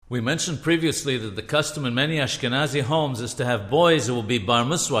We mentioned previously that the custom in many Ashkenazi homes is to have boys who will be bar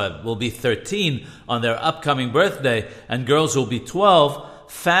mitzvah, will be 13 on their upcoming birthday, and girls who will be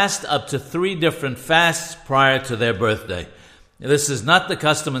 12, fast up to 3 different fasts prior to their birthday. This is not the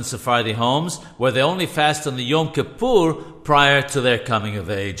custom in Sephardi homes, where they only fast on the Yom Kippur prior to their coming of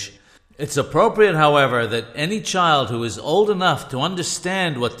age. It's appropriate, however, that any child who is old enough to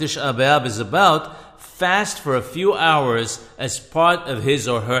understand what Tish'ah Be-Ab is about fast for a few hours as part of his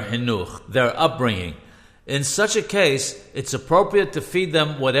or her hinuch, their upbringing. In such a case, it's appropriate to feed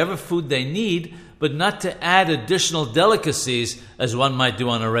them whatever food they need, but not to add additional delicacies as one might do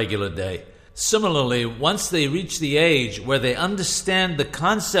on a regular day. Similarly, once they reach the age where they understand the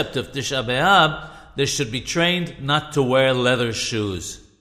concept of Tish'ah Be-Ab, they should be trained not to wear leather shoes.